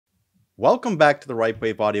Welcome back to the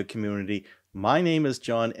RightWave Audio community. My name is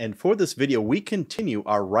John, and for this video, we continue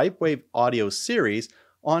our RightWave Audio series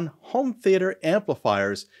on Home Theater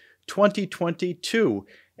Amplifiers 2022,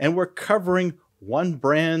 and we're covering one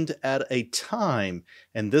brand at a time,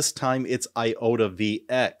 and this time it's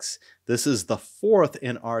IOTAVX. This is the fourth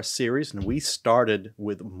in our series, and we started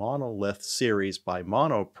with Monolith series by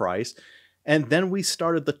Monoprice, and then we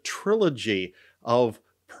started the trilogy of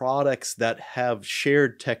products that have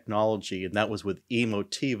shared technology, and that was with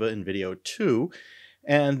Emotiva in video 2,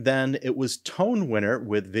 and then it was ToneWinner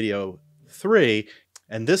with video 3,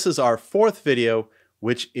 and this is our fourth video,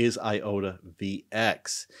 which is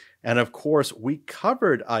IOTAVX. And of course, we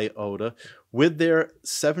covered IOTA with their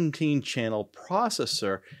 17-channel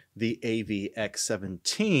processor, the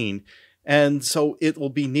AVX17, and so it will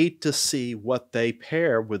be neat to see what they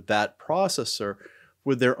pair with that processor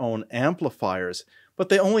with their own amplifiers. But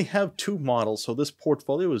they only have two models, so this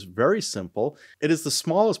portfolio is very simple. It is the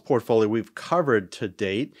smallest portfolio we've covered to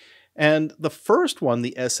date, and the first one,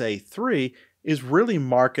 the SA3, is really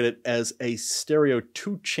marketed as a stereo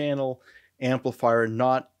 2-channel amplifier,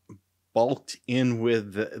 not bulked in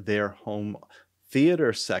with their home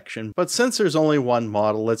theater section. But since there's only one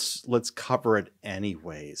model, let's cover it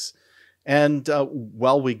anyways. And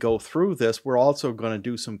while we go through this, we're also going to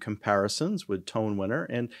do some comparisons with ToneWinner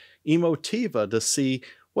and Emotiva to see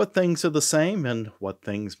what things are the same and what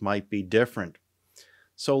things might be different.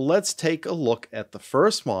 So let's take a look at the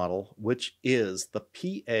first model, which is the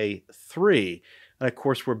PA3. And of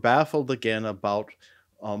course, we're baffled again about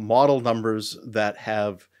model numbers that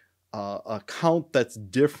have a count that's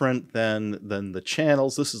different than the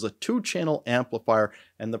channels. This is a 2-channel amplifier,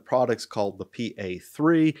 and the product's called the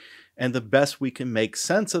PA3. And the best we can make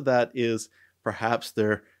sense of that is perhaps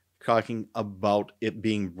they're talking about it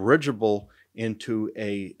being bridgeable into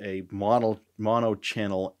a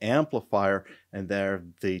mono-channel amplifier, and they're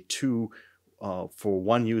the two for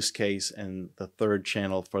one use case and the third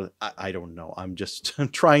channel for, I don't know, I'm just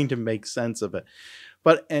trying to make sense of it.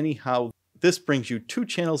 But anyhow, this brings you two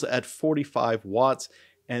channels at 45 watts,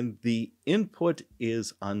 and the input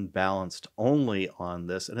is unbalanced only on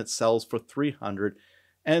this, and it sells for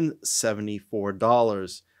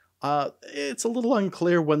 $374. It's a little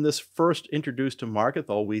unclear when this first introduced to market,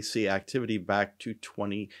 though we see activity back to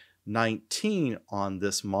 2019 on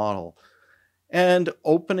this model. And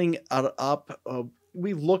opening it up,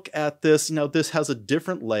 we look at this. Now, this has a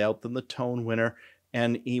different layout than the ToneWinner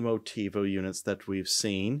and Emotiva units that we've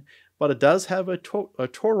seen, but it does have a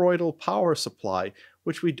toroidal power supply,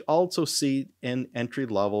 which we also see in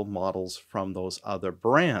entry-level models from those other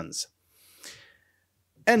brands.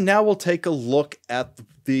 And now we'll take a look at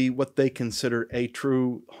what they consider a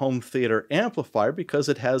true home theater amplifier, because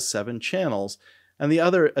it has 7 channels. And the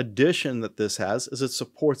other addition that this has is it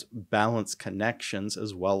supports balanced connections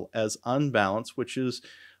as well as unbalanced, which is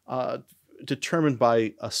determined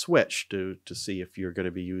by a switch to see if you're going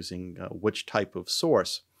to be using which type of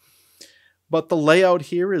source. But the layout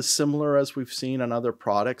here is similar as we've seen on other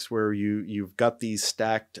products, where you've got these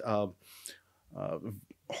stacked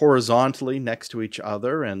horizontally next to each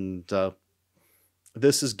other, and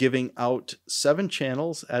this is giving out 7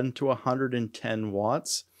 channels and to 110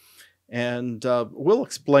 watts. And we'll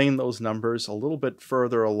explain those numbers a little bit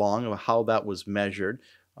further along of how that was measured.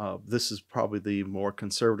 This is probably the more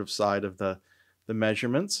conservative side of the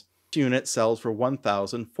measurements. This unit sells for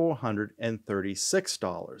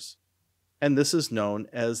 $1,436. And this is known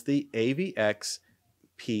as the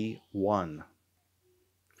AVXP1.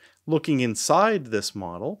 Looking inside this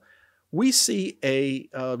model, we see a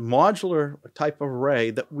modular type of array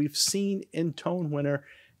that we've seen in ToneWinner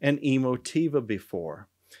and Emotiva before.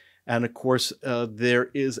 And of course, there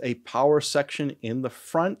is a power section in the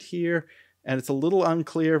front here, and it's a little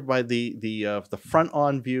unclear by the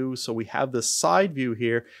front-on view. So we have this side view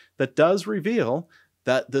here that does reveal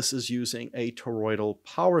that this is using a toroidal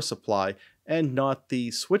power supply and not the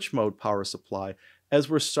switch mode power supply, as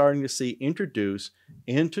we're starting to see introduced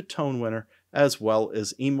into ToneWinner as well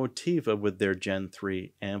as Emotiva with their Gen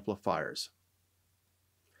 3 amplifiers.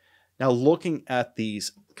 Now, looking at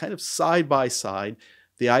these kind of side by side,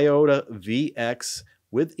 the IOTAVX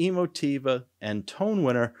with Emotiva and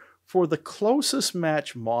ToneWinner for the closest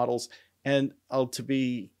match models, and to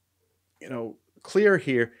be clear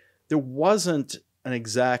here, there wasn't an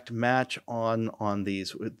exact match on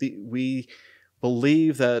these. We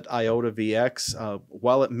believe that IOTAVX,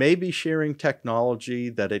 while it may be sharing technology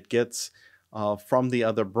that it gets from the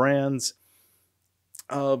other brands,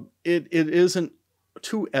 it isn't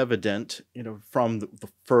too evident, from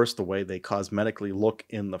the way they cosmetically look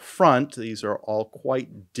in the front. These are all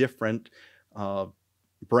quite different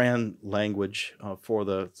brand language for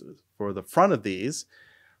the front of these.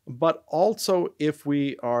 But also, if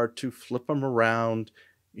we are to flip them around,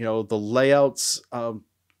 the layouts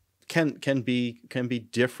can be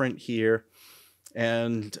different here,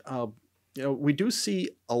 and we do see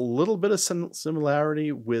a little bit of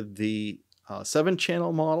similarity with the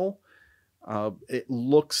 7-channel model. It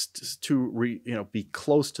looks to be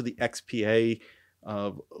close to the XPA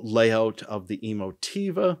layout of the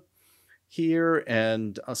Emotiva here,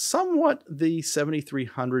 and somewhat the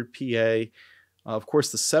 7300 PA. Of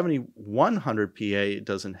course, the 7100 PA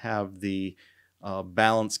doesn't have the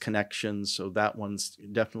balance connections, so that one's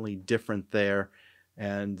definitely different there.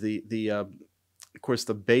 And of course,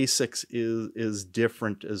 the BasX is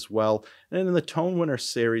different as well. And in the ToneWinner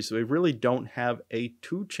series, we really don't have a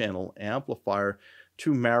 2-channel amplifier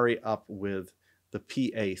to marry up with the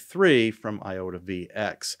PA3 from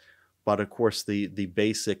IOTAVX. But of course, the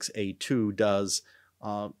BasX A2 does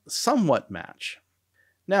somewhat match.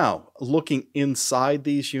 Now, looking inside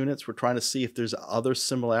these units, we're trying to see if there's other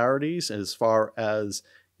similarities as far as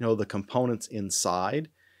the components inside.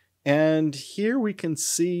 And here we can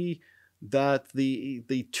see that the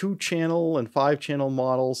 2-channel and 5-channel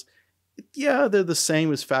models, yeah, they're the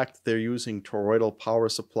same as fact that they're using toroidal power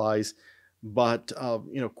supplies. But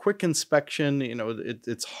quick inspection,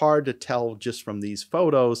 it's hard to tell just from these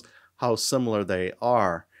photos how similar they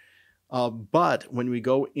are. But when we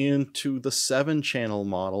go into the 7-channel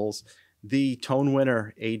models, the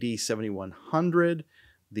ToneWinner AD7100,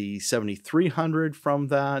 the 7300 from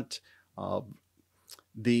that,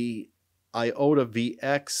 the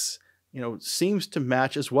IOTAVX, seems to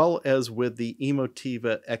match, as well as with the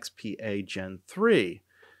Emotiva XPA Gen 3.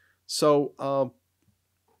 So,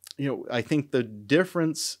 I think the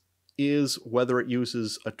difference is whether it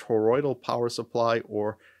uses a toroidal power supply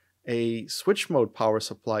or a switch mode power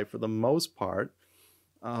supply for the most part.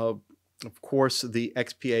 Of course, the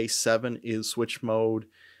XPA-7 is switch mode.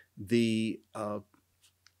 The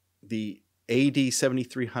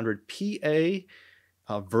AD7300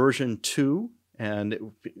 PA version 2,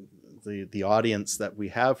 and the audience that we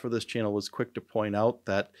have for this channel was quick to point out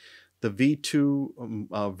that the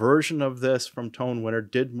V2 version of this from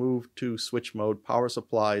ToneWinner did move to switch mode power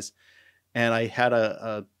supplies, and I had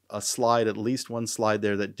a slide, at least one slide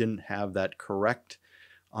there, that didn't have that correct.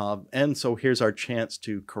 And so here's our chance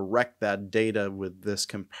to correct that data with this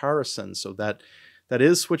comparison. So that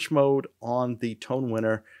is switch mode on the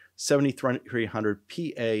ToneWinner 7300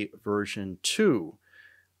 PA version 2.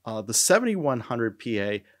 The 7100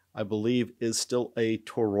 PA, I believe, is still a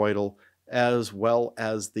toroidal, as well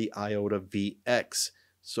as the IOTAVX.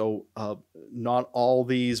 So not all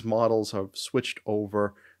these models have switched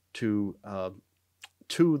over to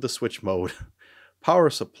the switch mode power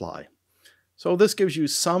supply. So this gives you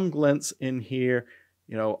some glimpse in here.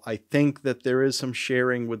 I think that there is some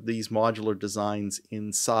sharing with these modular designs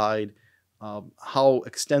inside. How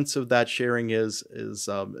extensive that sharing is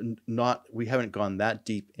not, we haven't gone that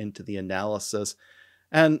deep into the analysis.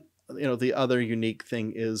 And the other unique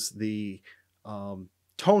thing is the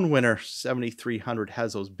ToneWinner 7300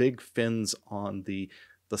 has those big fins on the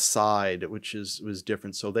side, which was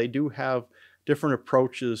different. So they do have different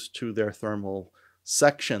approaches to their thermal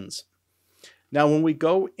sections. Now, when we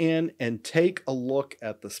go in and take a look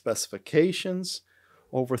at the specifications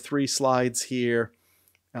over 3 slides here,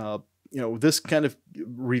 this kind of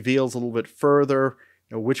reveals a little bit further,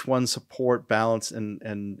 which ones support balance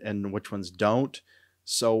and which ones don't.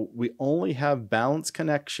 So we only have balance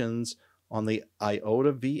connections on the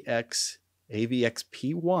IOTAVX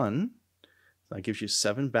AVXP1. That gives you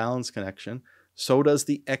 7 balance connection. So does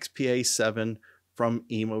the XPA-7 from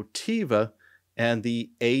Emotiva and the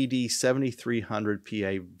AD7300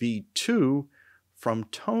 PA V2 from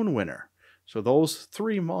ToneWinner. So those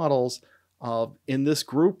 3 models in this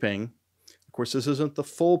grouping. Of course, this isn't the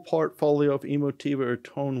full portfolio of Emotiva or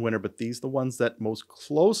ToneWinner, but these are the ones that most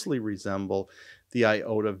closely resemble the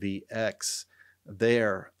IOTAVX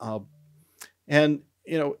there. And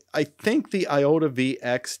I think the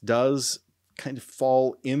IOTAVX does kind of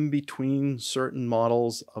fall in between certain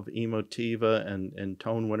models of Emotiva and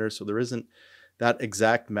ToneWinner, so there isn't that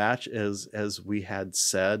exact match as we had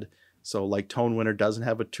said. So like ToneWinner doesn't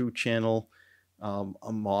have a 2-channel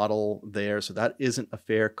a model there, so that isn't a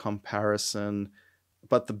fair comparison.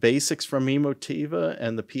 But the BasX from Emotiva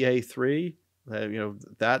and the PA3,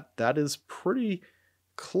 that is pretty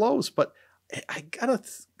close. But I gotta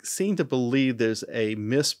seem to believe there's a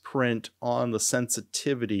misprint on the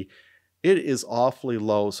sensitivity. It is awfully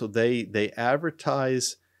low. So they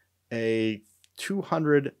advertise a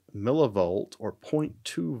 200 millivolt or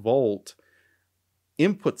 0.2 volt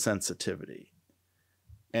input sensitivity.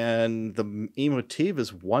 and the Emotiva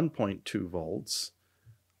is 1.2 volts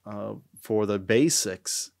for the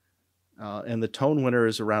BasX, and the ToneWinner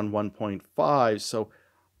is around 1.5. So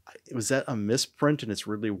was that a misprint and it's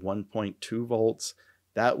really 1.2 volts?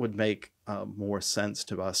 That would make more sense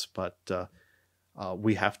to us, but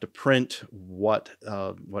we have to print what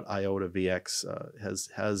IOTAVX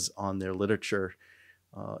has on their literature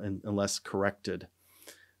unless corrected.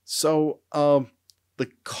 So the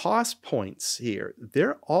cost points here,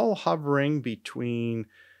 they're all hovering between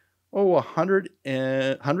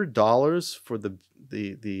 $100 for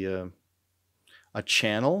a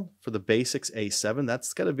channel for the BasX A7.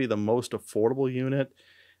 That's got to be the most affordable unit,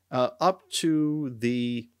 up to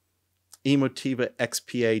the Emotiva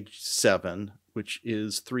XPA-7, which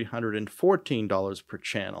is $314 per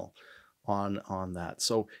channel on that.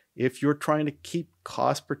 So if you're trying to keep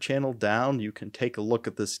cost per channel down, you can take a look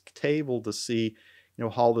at this table to see,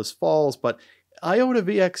 how this falls. But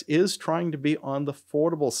IOTAVX is trying to be on the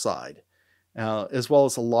affordable side, as well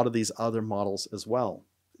as a lot of these other models as well.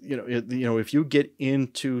 If you get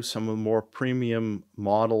into some of the more premium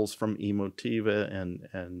models from Emotiva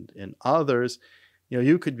and others,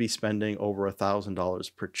 you could be spending over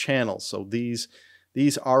 $1,000 per channel. So these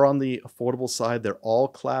are on the affordable side. They're all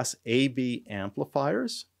Class AB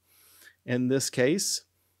amplifiers in this case.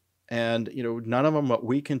 And, none of them, what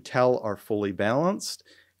we can tell, are fully balanced.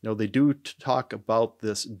 They do talk about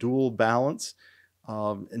this dual balance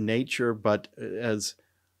nature, but as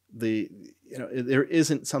there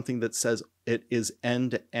isn't something that says it is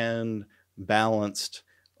end-to-end balanced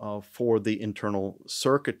for the internal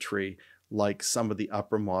circuitry like some of the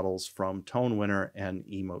upper models from ToneWinner and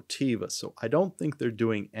Emotiva. So I don't think they're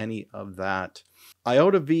doing any of that.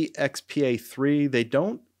 IOTAVX XPA-3, they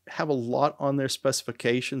don't have a lot on their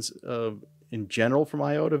specifications in general from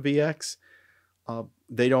IOTAVX.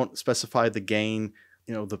 They don't specify the gain.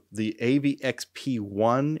 The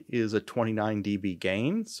AVXP1 is a 29 dB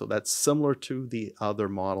gain, so that's similar to the other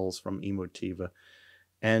models from Emotiva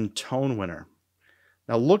and ToneWinner.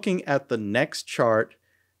 Now looking at the next chart,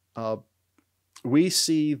 we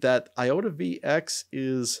see that IOTAVX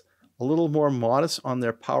is a little more modest on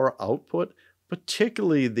their power output,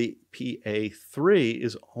 particularly the PA3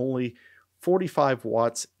 is only 45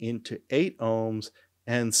 watts into 8 ohms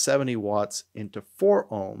and 70 watts into 4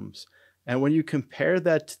 ohms. And when you compare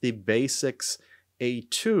that to the BasX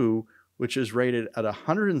A2, which is rated at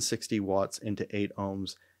 160 watts into 8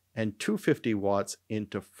 ohms and 250 watts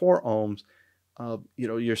into 4 ohms,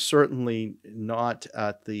 you're certainly not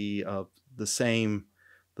at the same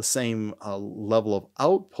level of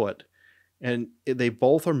output. And they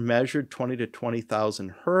both are measured 20 to 20,000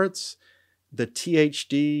 hertz. The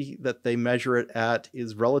THD that they measure it at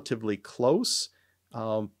is relatively close.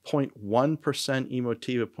 0.1%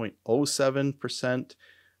 Emotiva, 0.07%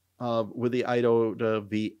 with the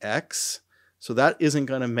IOTAVX. So that isn't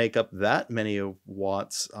going to make up that many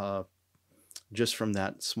watts just from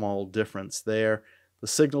that small difference there. The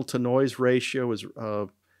signal to noise ratio is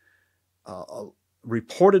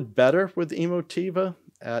reported better with Emotiva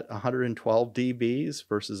at 112 dBs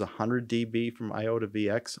versus 100 dB from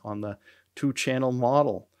IOTAVX on the 2-channel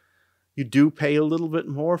model. You do pay a little bit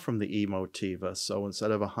more from the Emotiva, so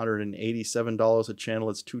instead of $187 a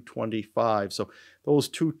channel, it's $225. So those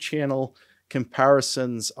 2-channel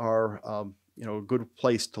comparisons are a good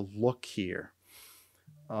place to look here.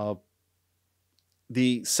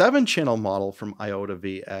 The 7-channel model from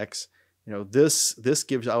IOTAVX, this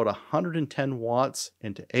gives out 110 watts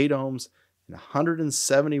into 8 ohms and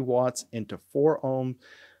 170 watts into 4 ohms,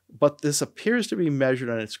 but this appears to be measured,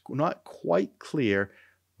 and it's not quite clear,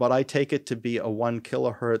 but I take it to be a 1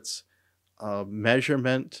 kilohertz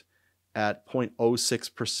measurement at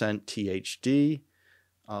 0.06% THD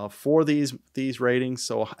for these ratings.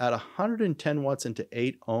 So at 110 watts into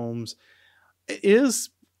 8 ohms, it is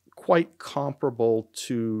quite comparable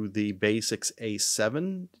to the BasX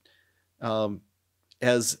A7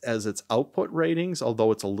 as its output ratings,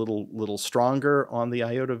 although it's a little stronger on the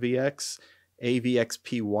IOTAVX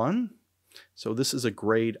AVXP1. So this is a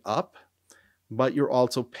grade up, but you're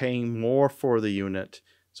also paying more for the unit.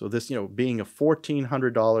 So this, being a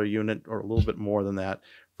 $1,400 unit or a little bit more than that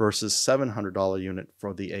versus $700 unit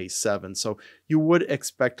for the A7. So you would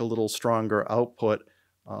expect a little stronger output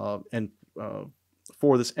for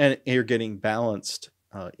this, and you're getting balanced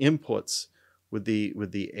inputs with the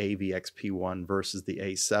AVXP1 versus the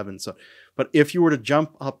A7. So, but if you were to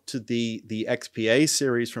jump up to the XPA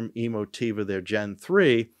series from Emotiva, their Gen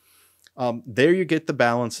 3, there you get the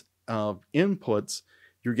balance of inputs.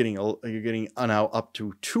 You're getting now up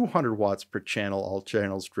to 200 watts per channel, all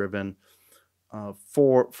channels driven,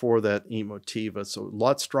 for that Emotiva. So a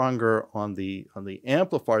lot stronger on the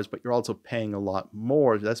amplifiers, but you're also paying a lot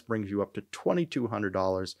more. That brings you up to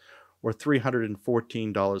 $2,200 or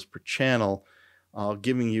 $314 per channel,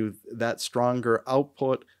 giving you that stronger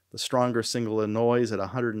output, the stronger single noise at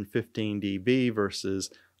 115 dB versus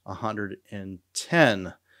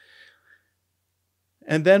 110.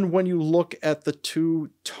 And then when you look at the two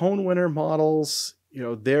ToneWinner models, you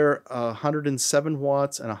know, they're 107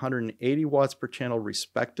 watts and 180 watts per channel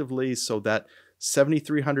respectively. So that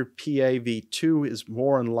 7300 PA V2 is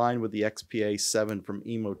more in line with the XPA-7 from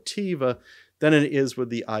Emotiva than it is with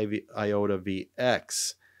the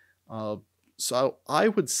IOTAVX. So I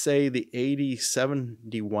would say the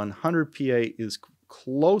 7100 PA is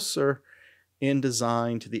closer in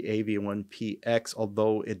design to the AV1PX,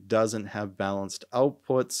 although it doesn't have balanced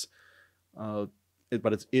outputs, but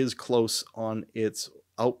it is close on its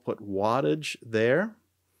output wattage there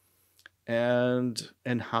and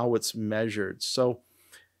how it's measured. So,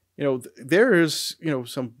 you know, there is, you know,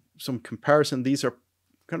 some comparison. These are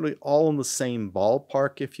kind of all in the same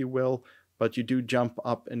ballpark, if you will, but you do jump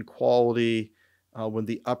up in quality when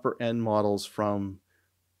the upper end models from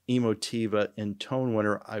Emotiva and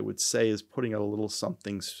ToneWinner, I would say, is putting out a little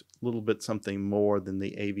bit something more than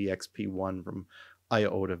the AVXP1 from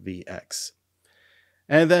IOTAVX.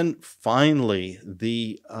 And then finally,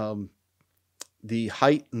 the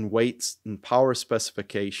height and weights and power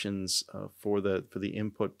specifications for the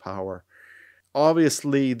input power.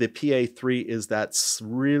 Obviously, the PA3 is that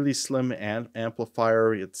really slim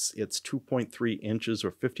amplifier. It's 2.3 inches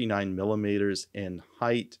or 59 millimeters in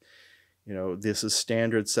height. You know, this is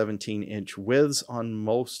standard 17-inch widths on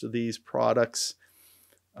most of these products.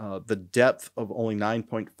 The depth of only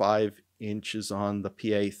 9.5 inches on the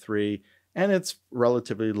PA3, and it's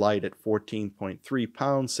relatively light at 14.3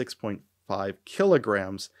 pounds, 6.5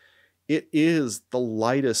 kilograms. It is the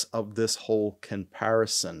lightest of this whole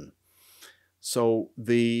comparison. So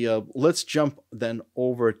let's jump then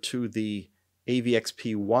over to the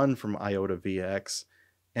AVXP1 from IOTAVX,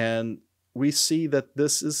 and we see that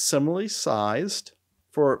this is similarly sized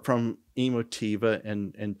from Emotiva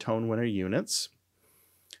and ToneWinner units.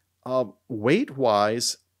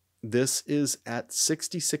 Weight-wise, this is at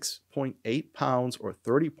 66.8 pounds or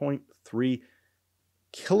 30.3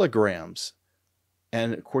 kilograms.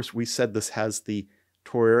 And of course, we said this has the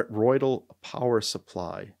toroidal power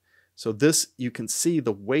supply. So this, you can see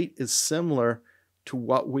the weight is similar to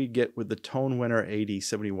what we get with the ToneWinner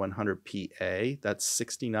AD7100 PA. That's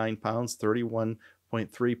 69 pounds,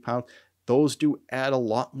 31.3 pounds. Those do add a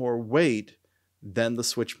lot more weight than the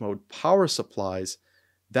switch mode power supplies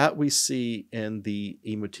that we see in the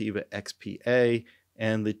Emotiva XPA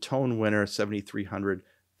and the ToneWinner 7300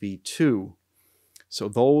 V2. So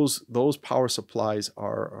those power supplies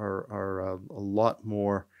are a lot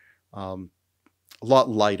more, a lot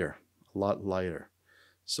lighter.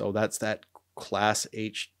 So that's that Class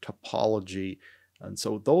H topology, and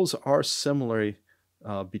so those are similar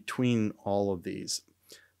between all of these.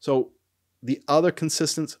 So the other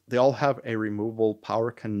consistents, they all have a removable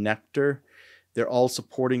power connector. They're all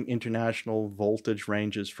supporting international voltage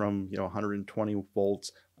ranges from 120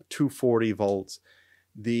 volts to 40 volts.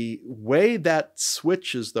 The way that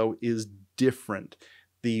switches though is different.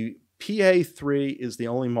 The PA3 is the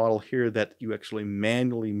only model here that you actually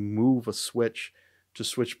manually move a switch to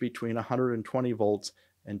switch between 120 volts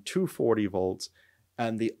and 240 volts,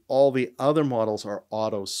 and all the other models are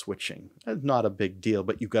auto switching. It's not a big deal,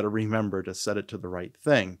 but you've got to remember to set it to the right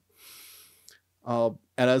thing. And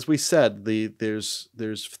as we said, there's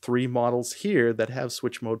 3 models here that have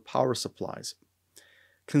switch mode power supplies.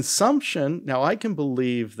 Consumption, now I can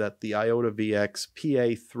believe that the IOTAVX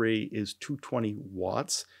PA3 is 220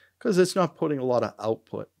 watts because it's not putting a lot of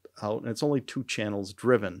output out, and it's only 2 channels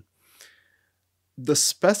driven. The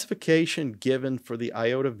specification given for the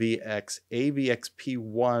IOTAVX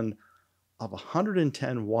AVXP1 of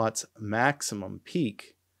 110 watts maximum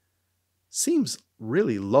peak seems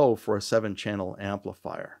really low for a 7-channel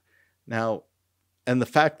amplifier. Now, and the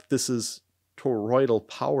fact that this is toroidal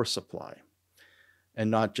power supply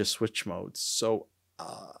and not just switch modes. So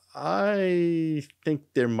I think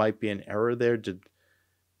there might be an error there.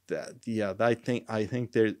 I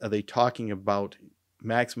think are they talking about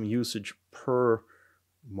maximum usage per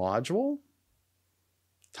module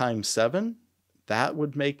times 7? That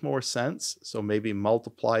would make more sense. So maybe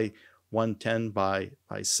multiply 110 by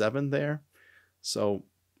 7 there. So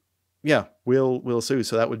yeah, we'll see.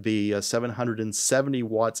 So that would be 770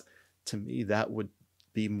 watts. To me, that would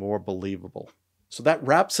be more believable. So that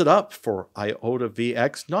wraps it up for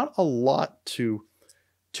IOTAVX. Not a lot to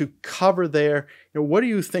to cover there. What do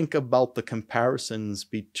you think about the comparisons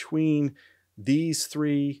between these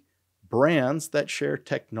three brands that share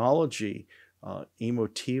technology?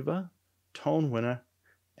 Emotiva, ToneWinner,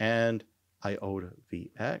 and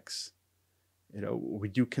IOTAVX.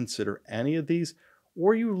 Would you consider any of these?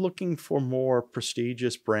 Or are you looking for more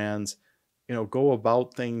prestigious brands, go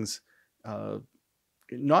about things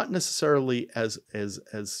not necessarily as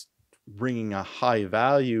bringing a high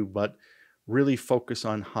value, but really focus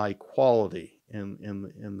on high quality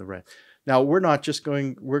in the rent. Now, we're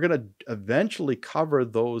going to eventually cover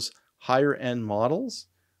those higher end models,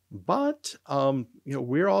 but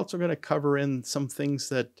we're also going to cover in some things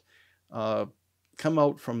that come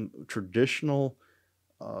out from traditional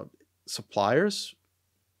suppliers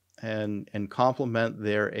and complement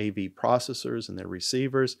their AV processors and their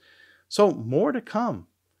receivers. So more to come.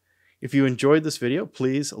 If you enjoyed this video,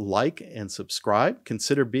 please like and subscribe.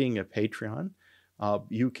 Consider being a Patreon.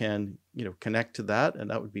 You can connect to that, and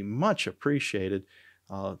that would be much appreciated.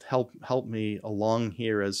 Help me along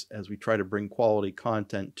here as we try to bring quality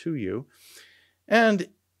content to you. And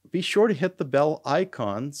be sure to hit the bell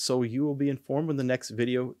icon so you will be informed when the next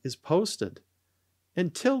video is posted.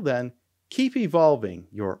 Until then, keep evolving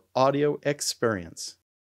your audio experience.